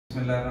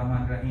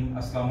बिस्मिल्लाहिर्रहमानिर्रहीम।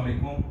 अस्सलाम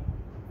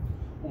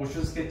वालेकुम।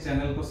 ओशेस के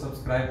चैनल को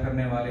सब्सक्राइब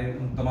करने वाले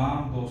उन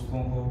तमाम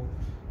दोस्तों को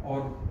और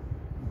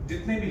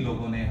जितने भी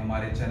लोगों ने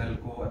हमारे चैनल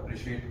को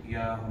अप्रिशिएट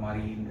किया,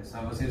 हमारी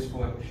सर्विसेज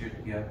को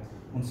अप्रिशिएट किया,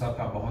 उन सब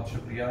का बहुत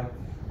शुक्रिया।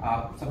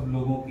 आप सब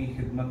लोगों की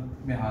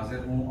खिदमत में हाजिर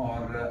हूँ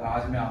और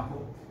आज मैं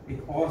आपको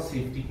एक और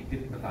सेफ्टी की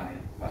टिप बताने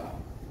वाला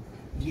हूँ।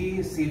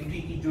 ये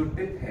सेफ्टी की जो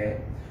टिप है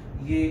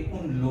ये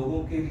उन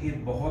लोगों के लिए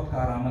बहुत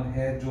कारआमद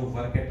है जो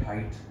वर्क एट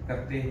हाइट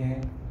करते हैं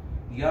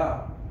या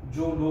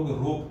जो लोग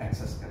रोप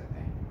एक्सेस करते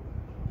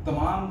हैं।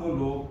 तमाम वो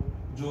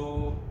लोग जो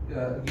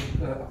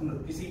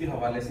किसी भी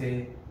हवाले से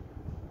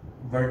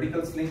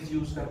वर्टिकल स्लिंग्स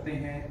यूज करते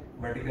हैं,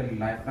 वर्टिकल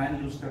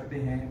लाइफलाइन यूज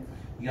करते हैं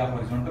या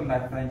हॉरिजॉन्टल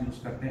लाइफलाइन यूज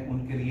करते हैं,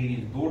 उनके लिए ये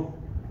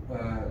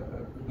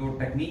दो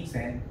टेक्निक्स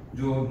हैं,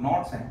 जो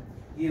नॉट्स हैं,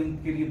 ये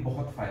उनके लिए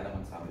बहुत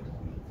फायदेमंद साबित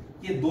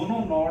होंगी। ये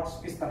दोनों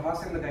नॉट्स किस तरह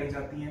से लगाई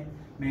जाती हैं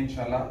मैं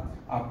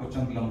इंशाल्लाह आपको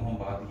चंद लम्हों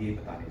बाद ये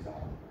बताने जा रहा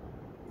हूँ।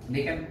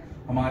 लेकिन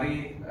हमारे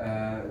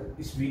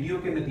इस वीडियो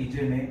के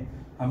नतीजे में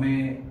हमें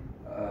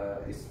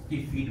इसकी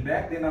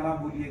फीडबैक देना ना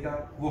भूलिएगा,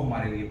 वो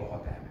हमारे लिए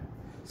बहुत अहम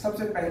है।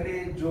 सबसे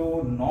पहले जो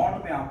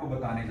नॉट मैं आपको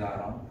बताने जा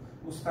रहा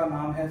हूँ उसका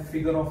नाम है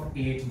फिगर ऑफ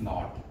 8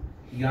 नॉट,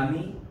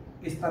 यानी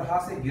इस तरह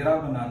से गिरा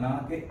बनाना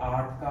कि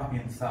 8 का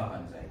हिस्सा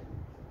बन जाए।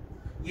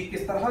 ये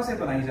किस तरह से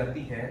बनाई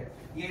जाती है?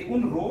 ये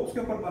उन रोप्स के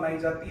ऊपर बनाई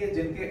जाती है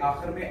जिनके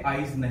आखिर में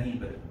आइज नहीं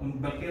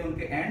बल्कि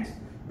उनके एंड्स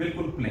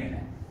बिल्कुल प्लेन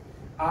है।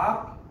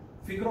 आप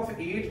फिगर ऑफ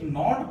 8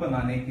 नॉट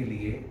बनाने के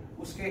लिए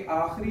उसके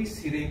आखिरी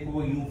सिरे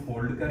को यूं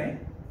फोल्ड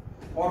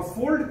करें और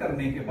फोल्ड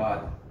करने के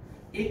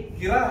बाद एक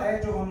गिरा है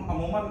जो हम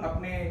अमूमन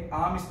अपने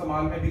आम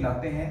इस्तेमाल में भी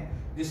लाते हैं,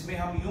 जिसमें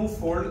हम यूं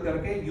फोल्ड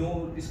करके यूं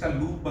इसका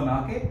लूप बना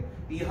के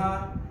यहाँ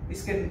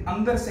इसके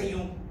अंदर से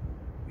यूं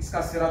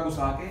इसका सिरा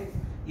घुसा के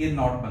ये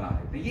नॉट बना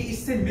देते हैं। ये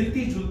इससे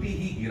मिलती जुलती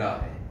ही गिरा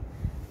है।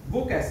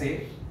 वो कैसे?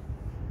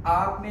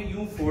 आपने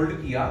यूं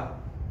फोल्ड किया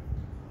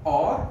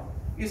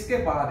और इसके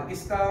बाद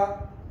इसका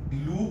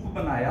लूप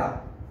बनाया,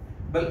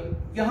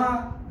 यहां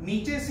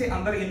नीचे से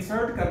अंदर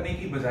इंसर्ट करने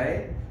की बजाय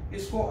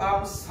इसको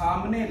आप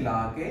सामने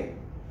लाके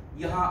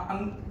यहां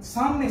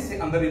सामने से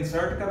अंदर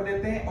इंसर्ट कर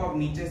देते हैं और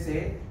नीचे से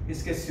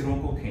इसके सिरों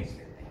को खींच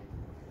लेते हैं।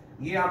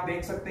 ये आप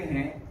देख सकते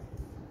हैं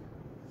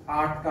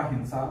 8 का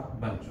हिस्सा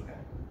बन चुका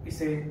है।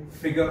 इसे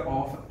फिगर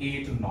ऑफ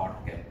 8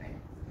 नॉट कहते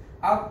हैं।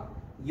 अब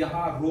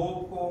यहां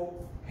रोप को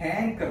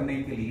हैंग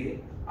करने के लिए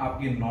आप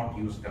ये नॉट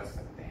यूज कर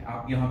सकते हैं।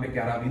 आप यहां पे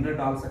कैराबिनर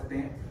डाल सकते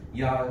हैं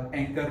या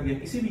एंकर या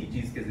किसी भी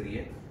चीज के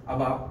जरिए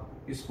अब आप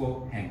इसको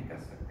हैंग कर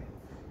सकते हैं।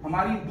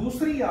 हमारी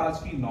दूसरी आज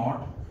की नॉट,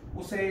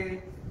 उसे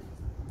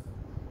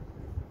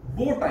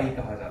बो टाई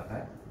कहा जाता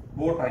है,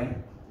 बो टाई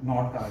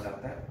नॉट कहा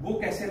जाता है। वो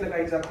कैसे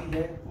लगाई जाती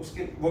है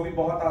वो भी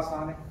बहुत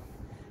आसान है।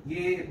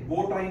 ये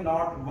बो टाई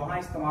नॉट वहां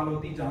इस्तेमाल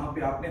होती है जहां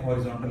पे आपने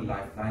हॉरिजॉन्टल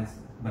लाइफलाइंस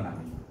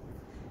बनानी है।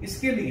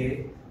 इसके लिए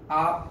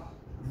आप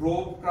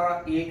रोप का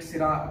एक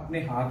सिरा अपने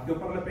हाथ के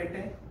ऊपर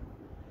लपेटें,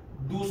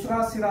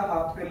 दूसरा सिरा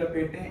हाथ पे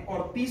लपेटें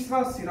और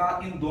तीसरा सिरा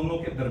इन दोनों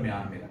के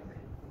दरमियान में रख दें।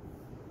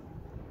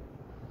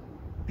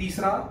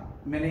 तीसरा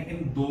मैंने इन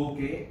दो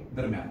के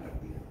दरमियान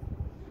रख दिया।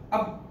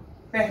 अब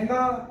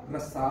पहला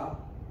रस्सा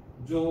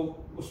जो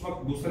उस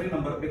वक्त दूसरे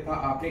नंबर पे था,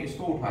 आपने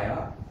इसको उठाया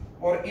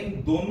और इन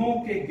दोनों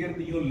के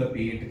गिर्द यूं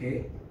लपेट के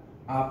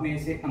आपने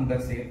इसे अंदर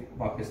से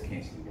वापस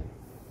खींच लिया।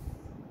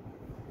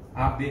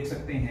 आप देख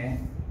सकते हैं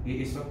ये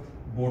इस वक्त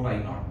बो टाई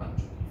नॉट बन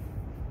चुकी है।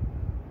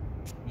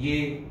 ये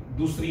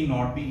दूसरी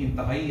नॉट भी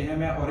इंतहाई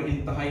अहम है और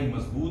इंतहाई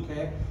मजबूत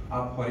है।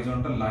 आप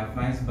हॉरिजॉन्टल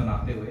लाइफलाइंस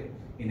बनाते हुए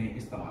इन्हें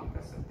इस्तेमाल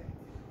कर सकते हैं।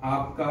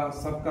 आपका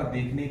सबका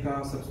देखने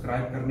का,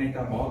 सब्सक्राइब करने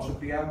का बहुत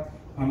शुक्रिया।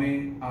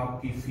 हमें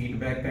आपकी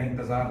फीडबैक का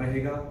इंतजार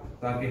रहेगा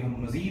ताकि हम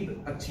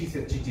मजीद अच्छी से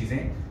अच्छी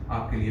चीजें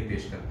आपके लिए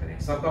पेश करते रहें।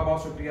 सबका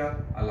बहुत शुक्रिया।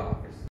 अल्लाह हाफिज।